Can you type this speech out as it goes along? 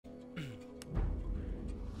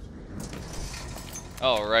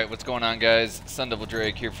Alright, what's going on, guys? Sun Devil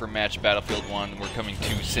Drake here for Match Battlefield 1. We're coming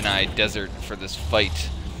to Sinai Desert for this fight.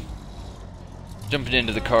 Jumping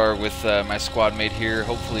into the car with my squad mate here.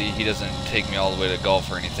 Hopefully he doesn't take me all the way to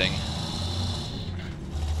golf or anything.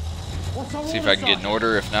 See if I can get an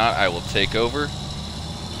order. If not, I will take over.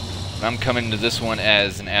 I'm coming to this one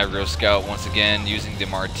as an aggro scout once again, using the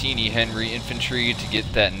Martini Henry infantry to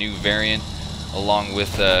get that new variant, along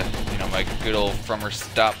with my good old frummer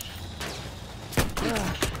stop.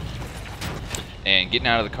 And getting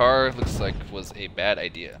out of the car looks like was a bad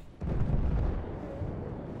idea.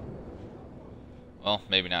 Well,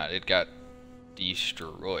 maybe not. It got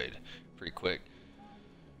destroyed pretty quick.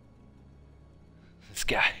 This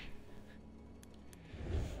guy.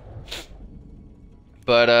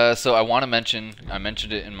 But so I want to mention, I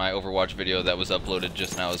mentioned it in my Overwatch video that was uploaded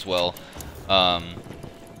just now as well,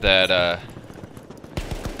 that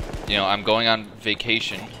I'm going on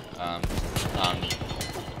vacation on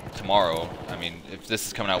tomorrow. I mean, if this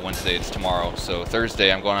is coming out Wednesday, it's tomorrow. So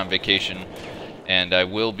Thursday, I'm going on vacation, and I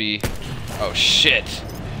will be. Oh shit!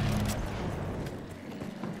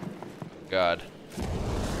 God.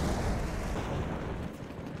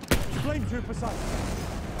 Flame trooper sight.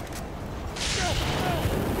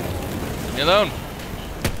 Leave me alone.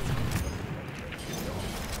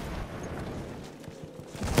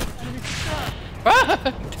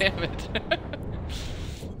 Ah, damn it.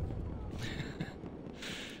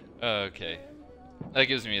 Okay. That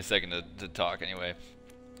gives me a second to talk anyway.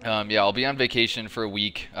 Yeah, I'll be on vacation for a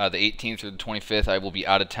week. The 18th through the 25th, I will be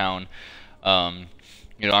out of town. I'm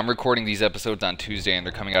recording these episodes on Tuesday and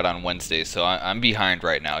they're coming out on Wednesday, so I'm behind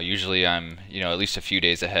right now. Usually I'm, at least a few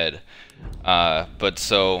days ahead. But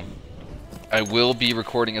so I will be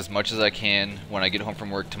recording as much as I can when I get home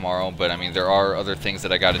from work tomorrow, but I mean, there are other things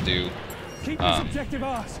that I got to do.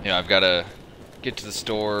 I've got to get to the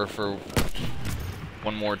store for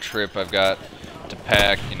one more trip. I've got to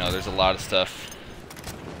pack. There's a lot of stuff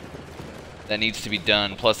that needs to be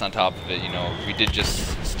done. Plus, on top of it, we did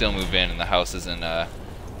just still move in and the house isn't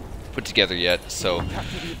put together yet. So,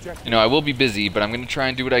 I will be busy, but I'm going to try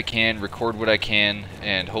and do what I can, record what I can,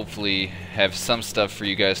 and hopefully have some stuff for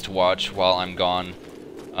you guys to watch while I'm gone.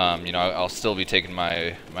 I'll still be taking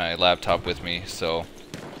my laptop with me, so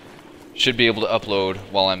should be able to upload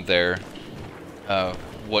while I'm there.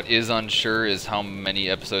 What is unsure is how many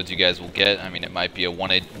episodes you guys will get. I mean, it might be a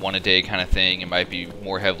one a day kind of thing. It might be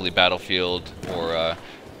more heavily Battlefield or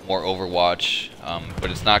more Overwatch, but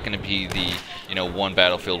it's not going to be the one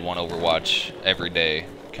Battlefield, one Overwatch every day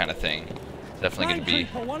kind of thing. Definitely going to be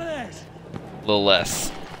a little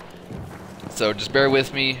less. So just bear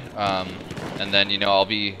with me, and then I'll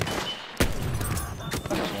be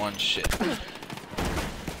one shit.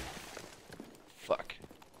 Fuck.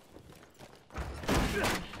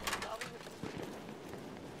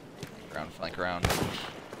 Flank around. This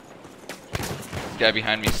guy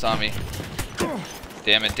behind me saw me.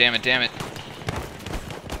 Damn it, damn it, damn it.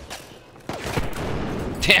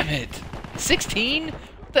 Damn it! 16?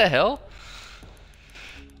 What the hell?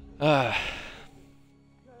 They're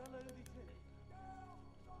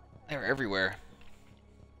everywhere.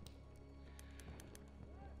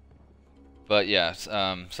 But yeah,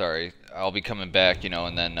 sorry. I'll be coming back,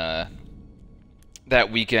 and then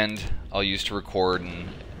that weekend I'll use to record and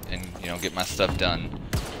get my stuff done.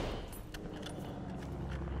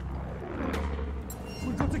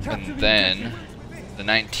 And then the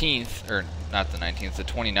 19th, or not the 19th, the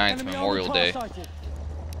 29th, Memorial Day,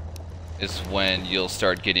 is when you'll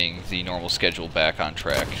start getting the normal schedule back on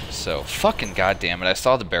track. So, fucking goddamn it, I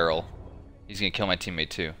saw the barrel. He's gonna kill my teammate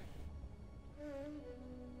too.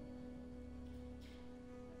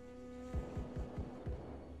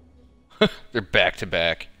 They're back to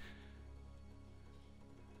back.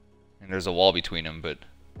 And there's a wall between them, but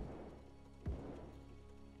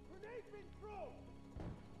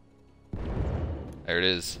there it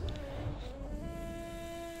is.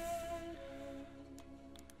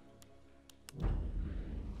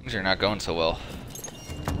 Things are not going so well.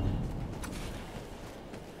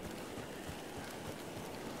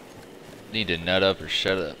 Need to nut up or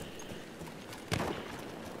shut up.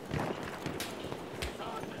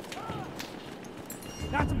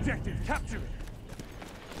 That's objective. Capture it.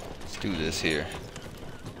 Let's do this here.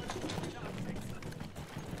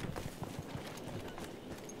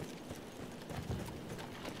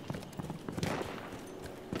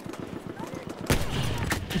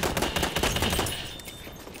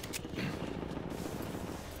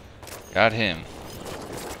 Got him.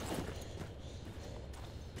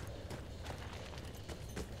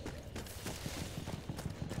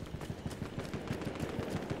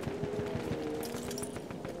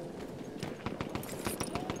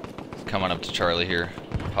 come on up to Charlie here.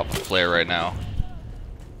 Pop a flare right now.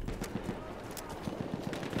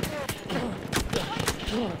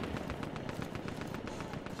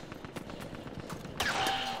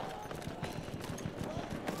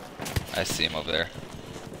 I see him over there.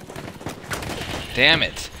 Damn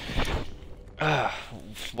it!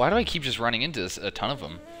 Why do I keep just running into this, a ton of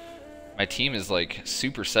them? My team is like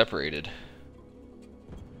super separated.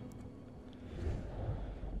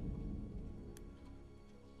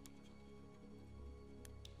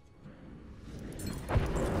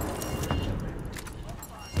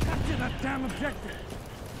 Capture that damn objective!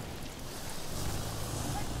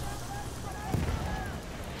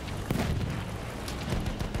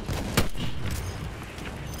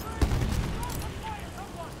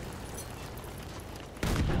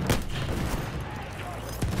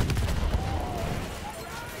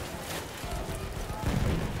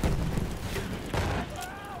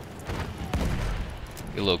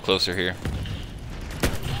 Get a little closer here.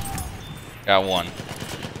 Got one.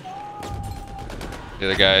 The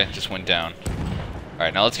other guy just went down.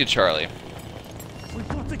 Alright, now let's get Charlie. We've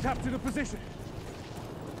got to capture the position.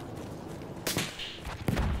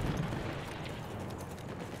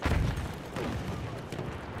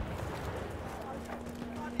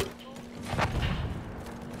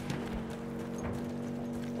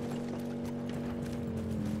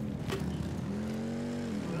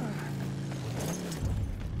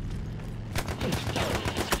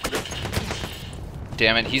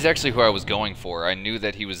 Damn it, he's actually who I was going for. I knew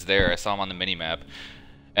that he was there. I saw him on the minimap.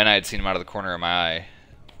 And I had seen him out of the corner of my eye.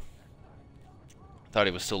 Thought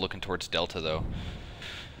he was still looking towards Delta, though.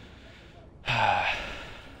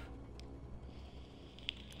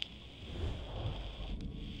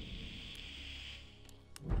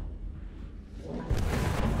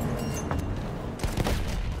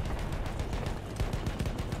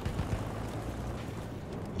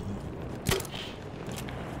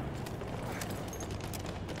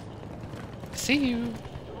 See you.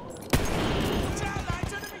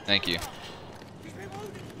 Thank you.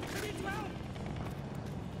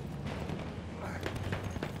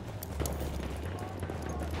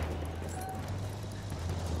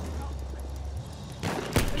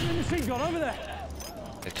 Enemy machine gun over there.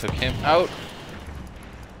 They took him out.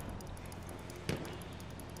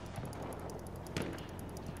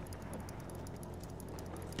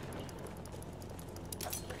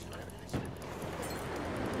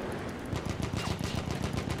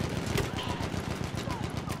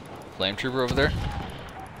 Flame trooper over there.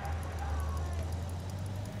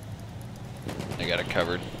 They got it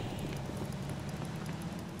covered.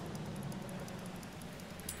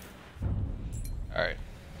 Alright.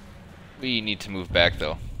 We need to move back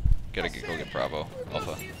though. Gotta go get Bravo.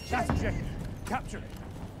 Alpha. That's objective. Capture it.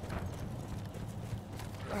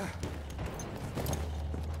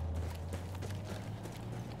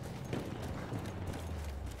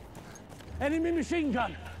 Enemy machine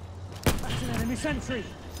gun. That's an enemy sentry.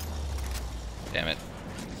 Damn it.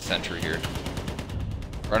 Sentry here.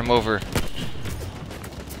 Run him over.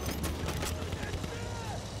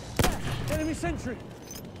 Enemy sentry.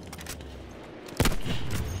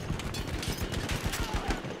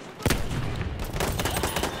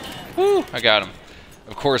 Woo! I got him.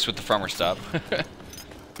 Of course with the farmer stop.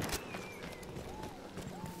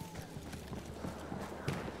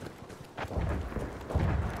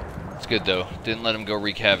 It's good though. Didn't let him go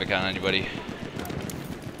wreak havoc on anybody.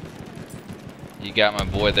 You got my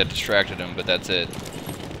boy that distracted him, but that's it.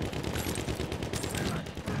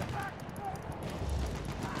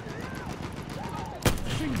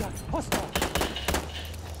 Machine gun. Hostile.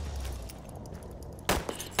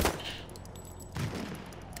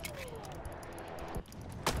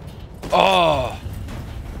 Oh!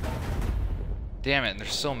 Damn it,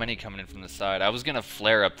 there's so many coming in from the side. I was gonna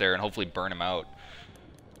flare up there and hopefully burn him out.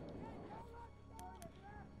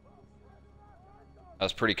 I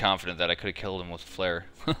was pretty confident that I could have killed him with a flare.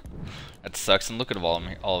 That sucks, and look at all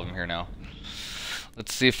of them here now.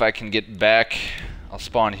 Let's see if I can get back. I'll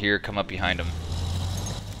spawn here, come up behind him.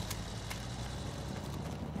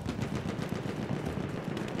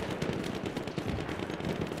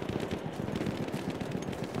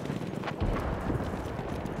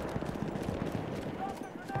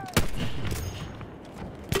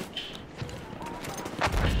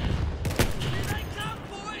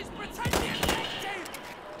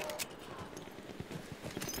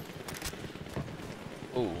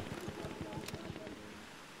 Ooh.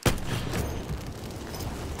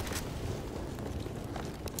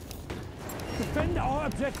 Defend our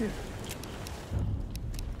objective.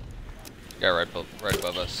 Yeah, right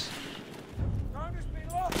above us. Time has been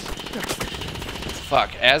lost.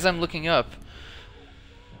 Fuck, as I'm looking up,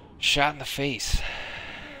 Shot in the face.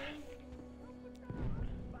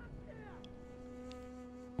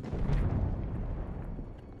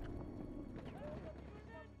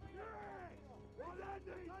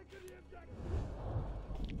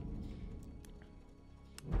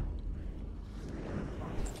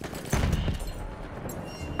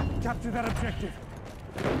 Capture that objective.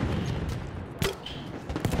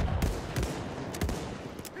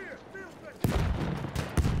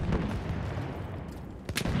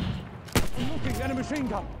 I'm looking at a machine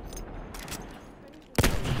gun.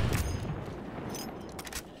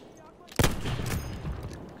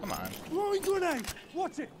 Come on. Throwing grenade.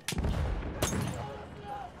 Watch it.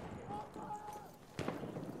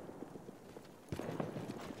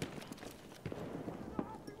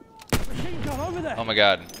 Machine gun over there. Oh my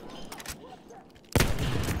god.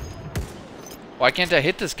 Why can't I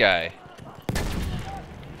hit this guy?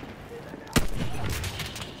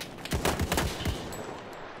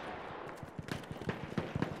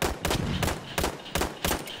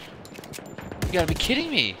 You gotta be kidding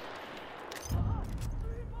me.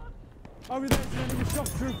 Over there's an enemy shock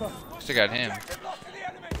trooper. Still got him.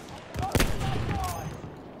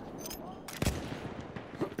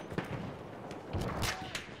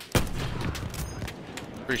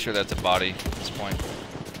 Pretty sure that's a body at this point.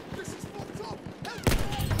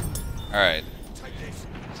 Alright.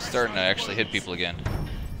 Starting to actually hit people again. I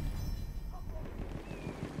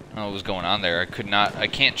don't know what was going on there. I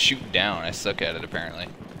can't shoot down. I suck at it apparently.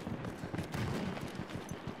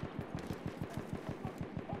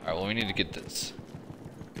 Alright, well we need to get this.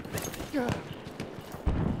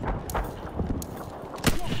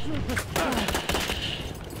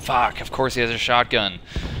 Fuck, of course he has a shotgun.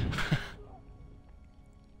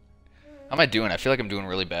 How am I doing? I feel like I'm doing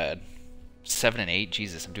really bad. 7 and 8?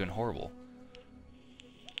 Jesus, I'm doing horrible.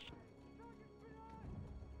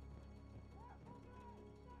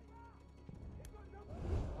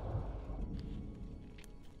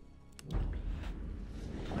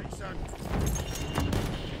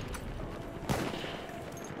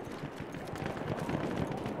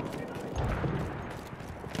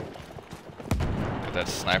 Got that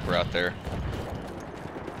sniper out there.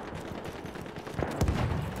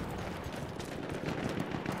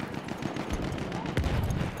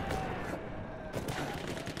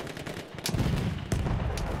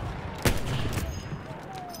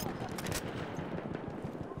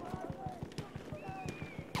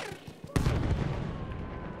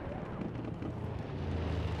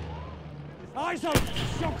 Eyes open,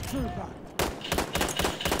 shock trooper.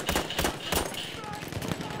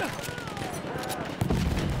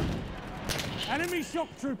 Enemy shock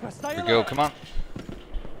trooper, stay Here alert. we go, come on.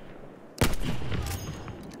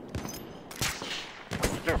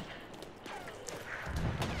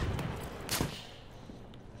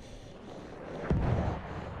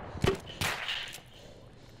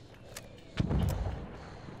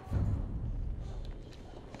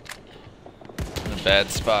 In a bad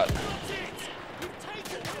spot.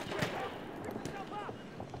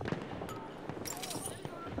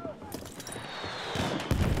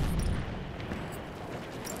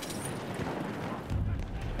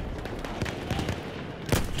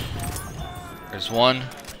 There's one.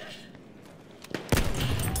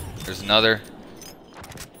 There's another.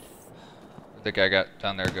 Where'd the guy got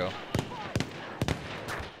down there go?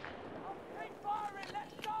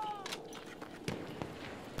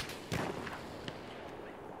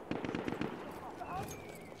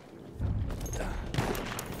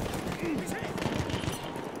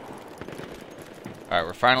 Alright,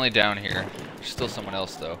 we're finally down here. There's still someone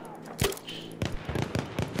else though.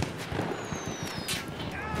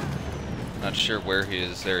 Not sure where he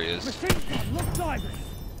is. There he is.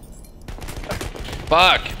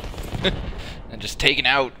 Fuck! And just taken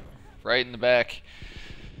out right in the back.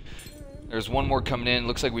 There's one more coming in.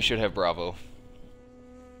 Looks like we should have Bravo.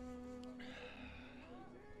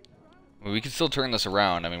 We can still turn this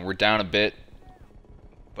around. I mean, we're down a bit,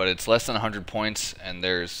 but it's less than 100 points, and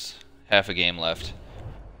there's half a game left.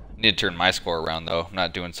 Need to turn my score around, though. I'm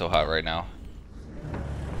not doing so hot right now.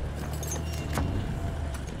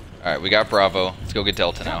 Alright, we got Bravo. Let's go get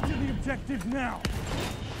Delta now. Capture the objective now.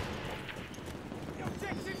 The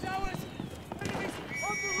objective's ours. Enemies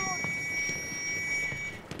on the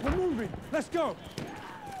run. We're moving. Let's go.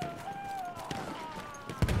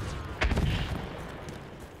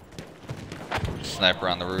 Sniper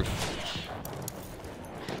on the roof.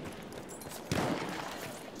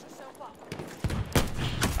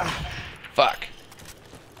 Fuck.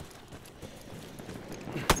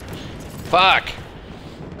 Fuck!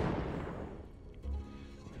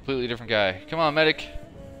 Completely different guy. Come on, medic.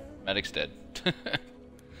 Medic's dead.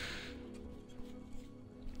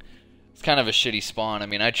 It's kind of a shitty spawn. I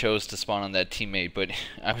mean, I chose to spawn on that teammate, but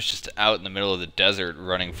I was just out in the middle of the desert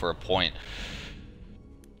running for a point.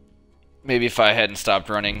 Maybe if I hadn't stopped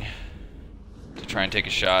running to try and take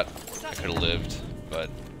a shot, I could have lived,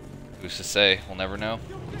 but who's to say? We'll never know.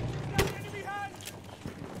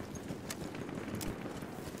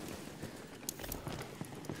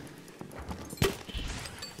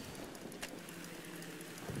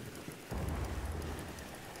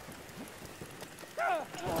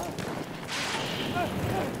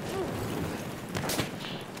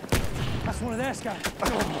 That's one of their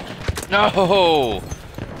scouts. No!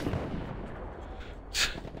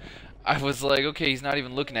 I was like, okay, he's not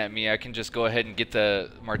even looking at me. I can just go ahead and get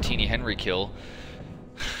the Martini Henry kill.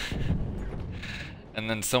 And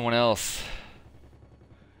then someone else.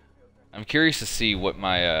 I'm curious to see what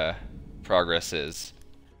my progress is.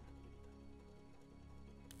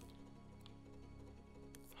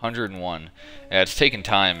 101. Yeah, it's taking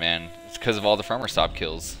time, man. It's because of all the farmer stop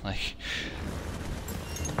kills. Like,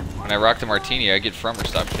 when I rock the Martini, I get farmer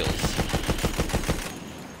stop kills.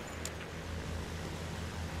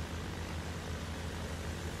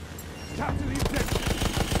 Captain the objective.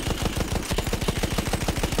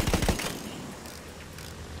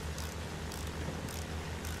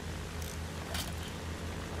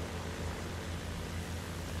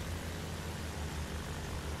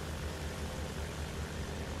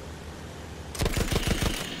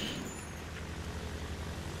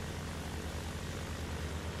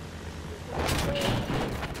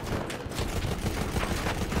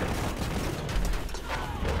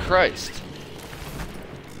 Christ.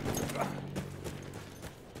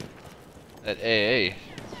 That AA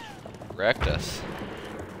wrecked us.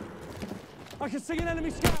 I can see an enemy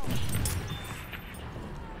scout.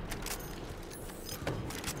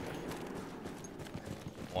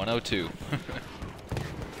 102.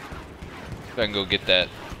 If I can go get that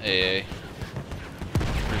AA.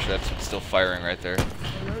 Pretty sure that's still firing right there. There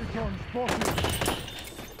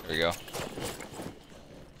we go.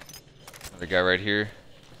 Another guy right here.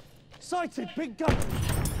 Sighted, big gun.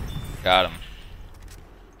 Got him.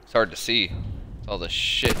 It's hard to see. It's all the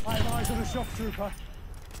shit. I have eyes on a shock trooper.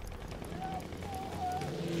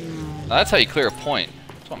 Now that's how you clear a point.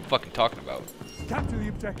 That's what I'm fucking talking about. Capture the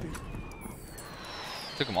objective.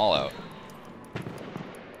 Took them all out.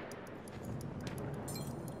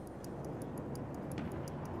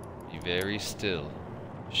 Be very still.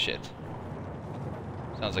 Shit.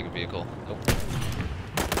 Sounds like a vehicle. Nope.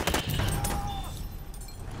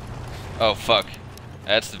 Oh fuck.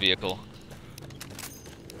 That's the vehicle.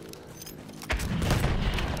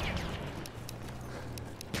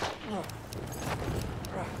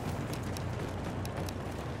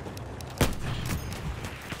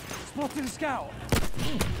 Spotted a scout.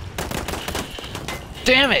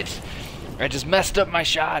 Damn it! I just messed up my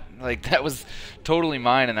shot. Like, that was totally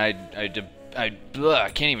mine, and I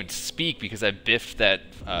can't even speak because I biffed that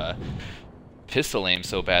pistol aim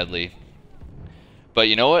so badly. But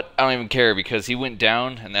you know what? I don't even care because he went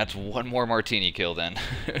down, and that's one more Martini kill then.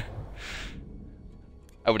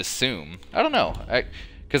 I would assume. I don't know.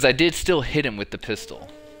 Because I did still hit him with the pistol.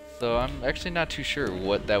 So I'm actually not too sure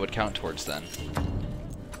what that would count towards then.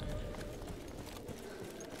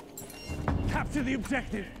 Capture the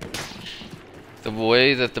objective. The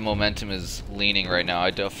way that the momentum is leaning right now,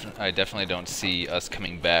 I definitely don't see us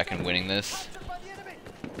coming back and winning this.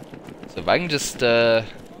 So if I can just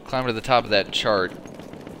climb to the top of that chart.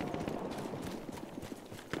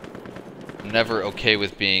 I'm never okay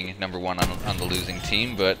with being number one on the losing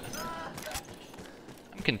team, but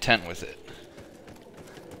I'm content with it.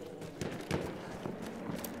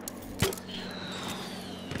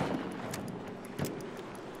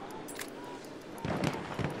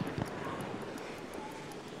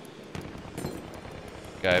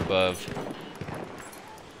 Guy above.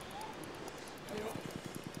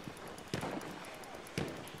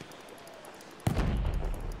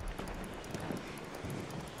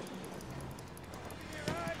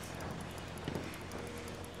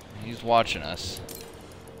 He's watching us.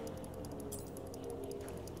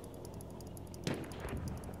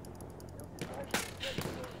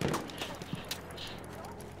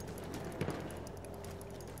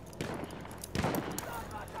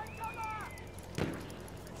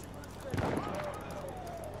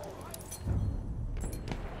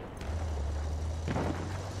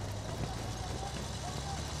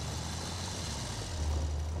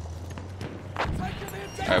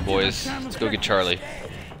 Alright boys, let's go get Charlie.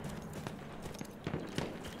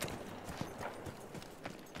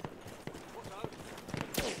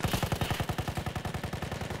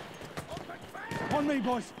 On me,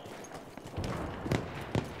 boys.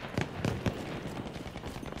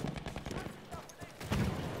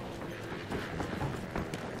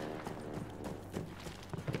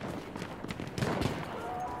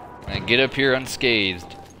 get up here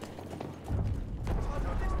unscathed.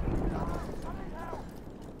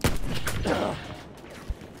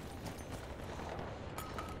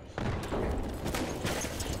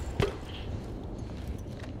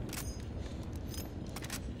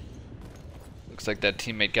 Looks like that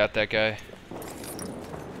teammate got that guy.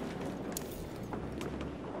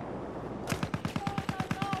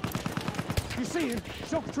 You see him?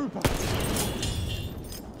 Shock trooper.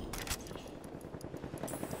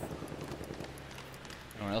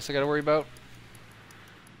 Anyone else I gotta worry about?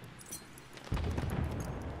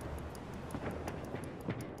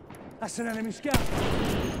 That's an enemy scout.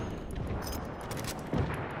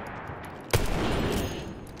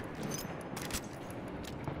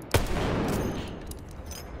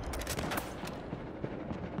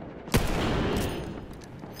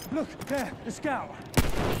 Look, there, the scout.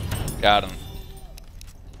 Got him.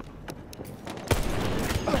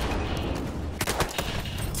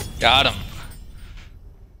 Got him.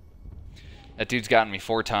 That dude's gotten me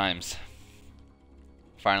 4 times.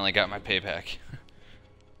 Finally got my payback.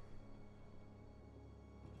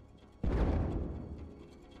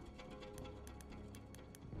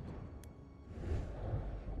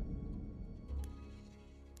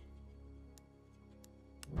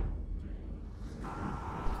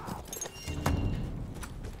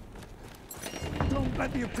 Don't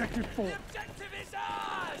let the objective fall. The objective is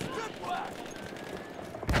ours! Good work!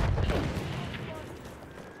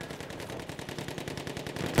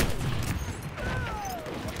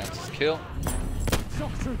 That's his kill.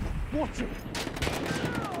 Shock trooper, watch him.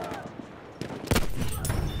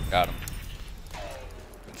 Got him.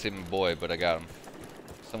 Didn't see my boy, but I got him.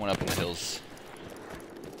 Someone up in the hills.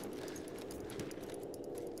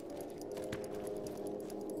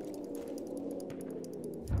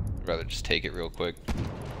 I'd rather just take it real quick.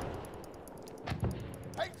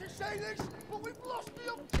 Hate to say this, but we've lost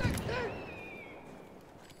the objective!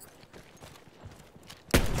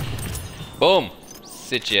 Boom!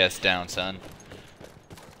 Sit your ass down, son.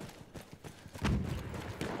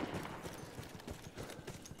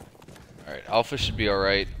 Alright, Alpha should be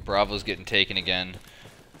alright. Bravo's getting taken again.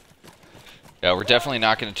 Yeah, we're definitely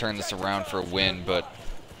not going to turn this around for a win, but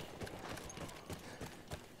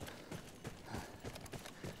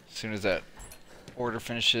as soon as that order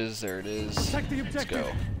finishes, there it is. Take the Let's objective.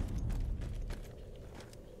 go.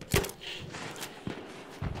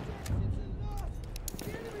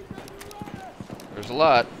 There's a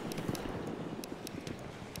lot.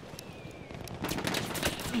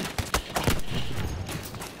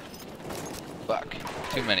 Fuck.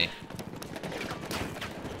 Too many.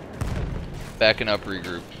 Backing up,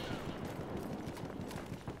 regroup.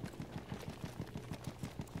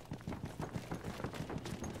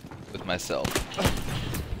 With myself.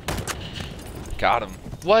 Got him.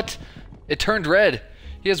 What? It turned red.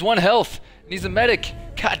 He has 1 health. And he's a medic.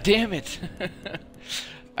 God damn it.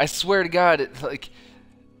 I swear to God, it's like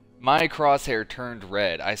my crosshair turned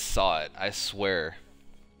red. I saw it. I swear.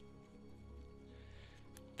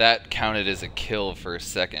 That counted as a kill for a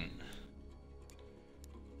second.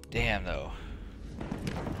 Damn, though.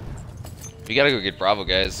 We gotta go get Bravo,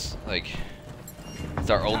 guys. Like, it's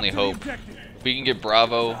our only hope. If we can get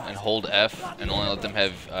Bravo and hold F and only let them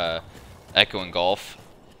have Echo and Golf,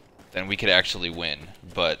 then we could actually win.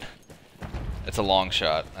 But it's a long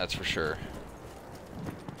shot, that's for sure.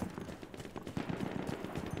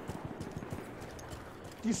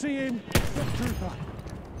 You see him? Shock trooper.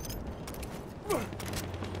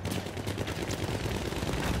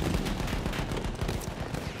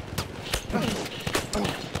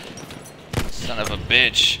 Son of a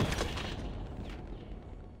bitch.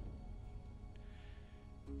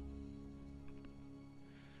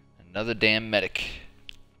 Another damn medic.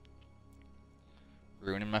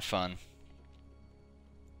 Ruining my fun.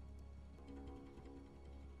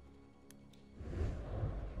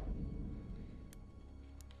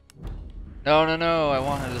 No, no, no, I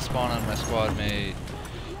wanted to spawn on my squad mate.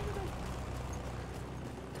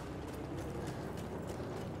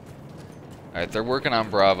 Alright, they're working on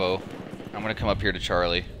Bravo. I'm gonna come up here to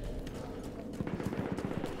Charlie.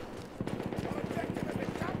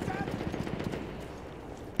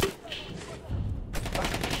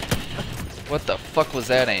 What the fuck was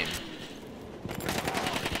that aim?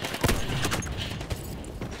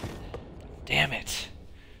 Damn it.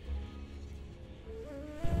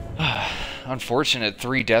 Unfortunate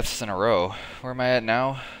 3 deaths in a row. Where am I at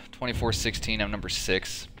now? 24-16, I'm number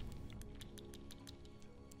 6.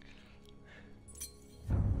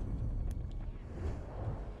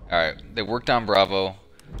 Alright, they worked on Bravo.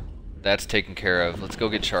 That's taken care of. Let's go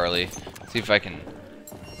get Charlie. See if I can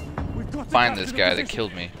find this guy that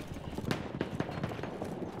killed me.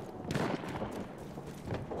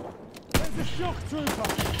 the shock trooper!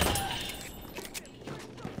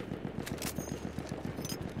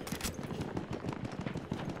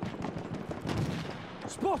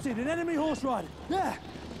 Spotted an enemy horse rider! There!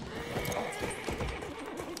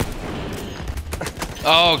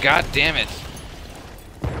 Oh, god damn it.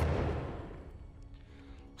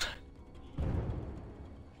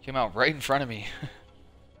 Came out right in front of me.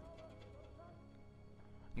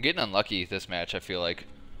 I'm getting unlucky this match, I feel like.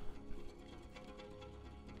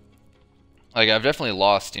 Like, I've definitely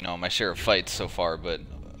lost, you know, my share of fights so far, but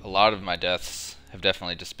a lot of my deaths have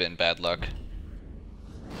definitely just been bad luck.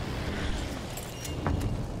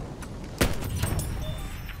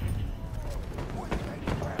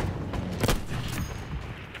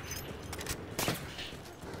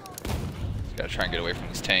 Just gotta try and get away from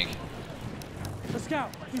this tank. The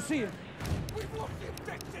scout, you see him? We've lost the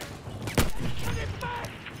objective! Get him back!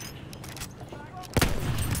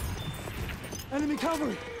 Enemy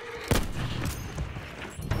cover!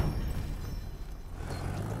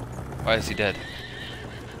 Why is he dead?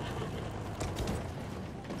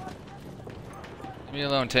 Leave me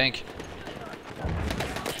alone, tank.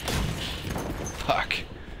 Fuck.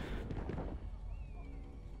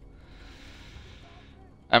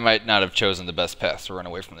 I might not have chosen the best path to run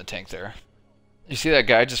away from the tank there. You see that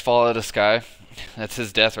guy just fall out of the sky? That's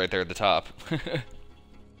his death right there at the top.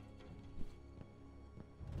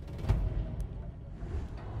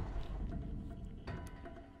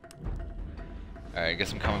 Alright, I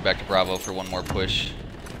guess I'm coming back to Bravo for one more push.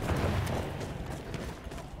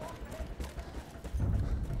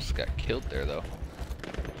 Just got killed there, though.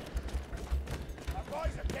 Our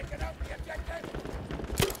boys have taken out the objective!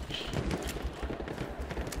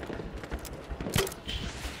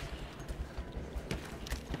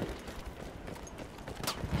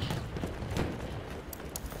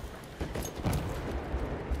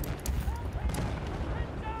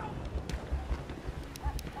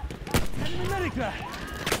 Enemy medic there!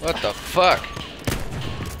 What the fuck?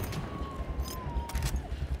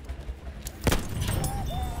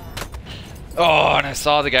 Oh, and I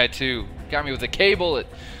saw the guy too. Got me with a K-bullet.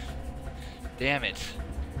 Damn it.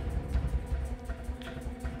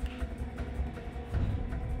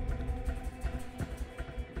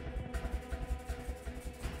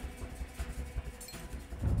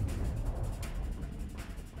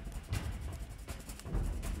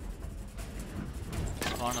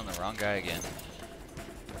 Spawned on the wrong guy again.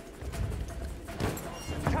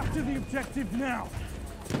 Capture the objective now!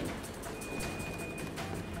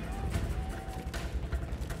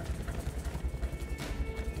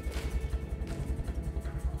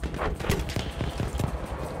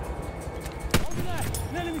 Over there!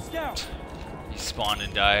 An enemy scout! He spawned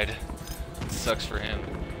and died. Sucks for him.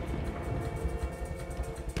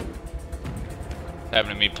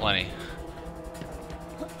 Happened to me plenty.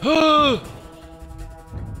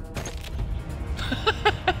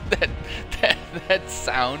 that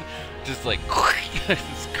sound, just like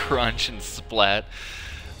just crunch and splat.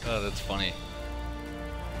 Oh, that's funny.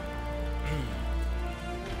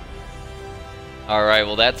 All right,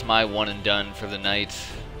 well that's my one and done for the night.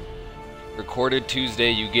 Recorded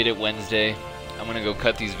Tuesday, you get it Wednesday. I'm gonna go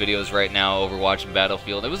cut these videos right now over watching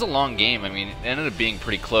Battlefield. It was a long game. I mean, it ended up being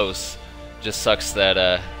pretty close. Just sucks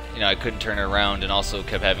that you know, I couldn't turn it around, and also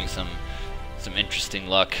kept having some interesting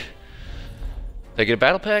luck. Did I get a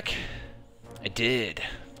battle pack? I did.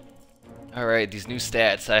 Alright, these new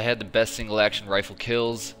stats. I had the best single action rifle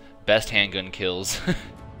kills, best handgun kills.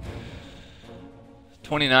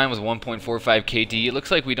 29 with 1.45 KD. It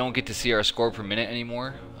looks like we don't get to see our score per minute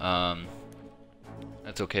anymore.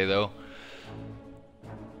 That's okay though.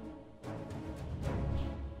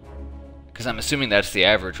 Because I'm assuming that's the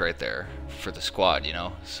average right there for the squad, you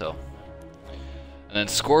know? So. And then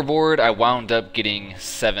scoreboard, I wound up getting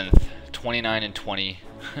 7th, 29 and 20.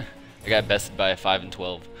 I got bested by a 5 and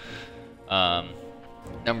 12.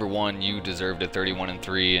 Number 1, you deserved it, 31 and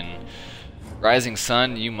 3, and Rising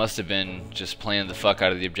Sun, you must have been just playing the fuck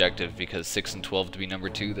out of the objective, because 6 and 12 to be number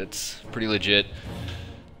 2, that's pretty legit.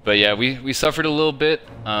 But yeah, we suffered a little bit.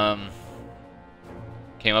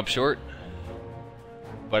 Came up short,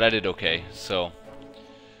 but I did okay. So,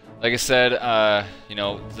 like I said, you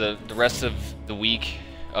know, the rest of the week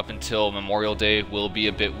up until Memorial Day will be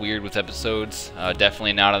a bit weird with episodes.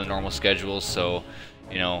 Definitely not on the normal schedule, so,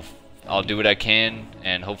 you know, I'll do what I can,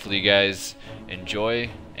 and hopefully you guys enjoy,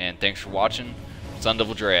 and thanks for watching. Sun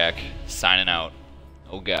Devil Drayak, signing out.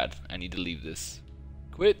 Oh god, I need to leave this.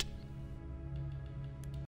 Quit.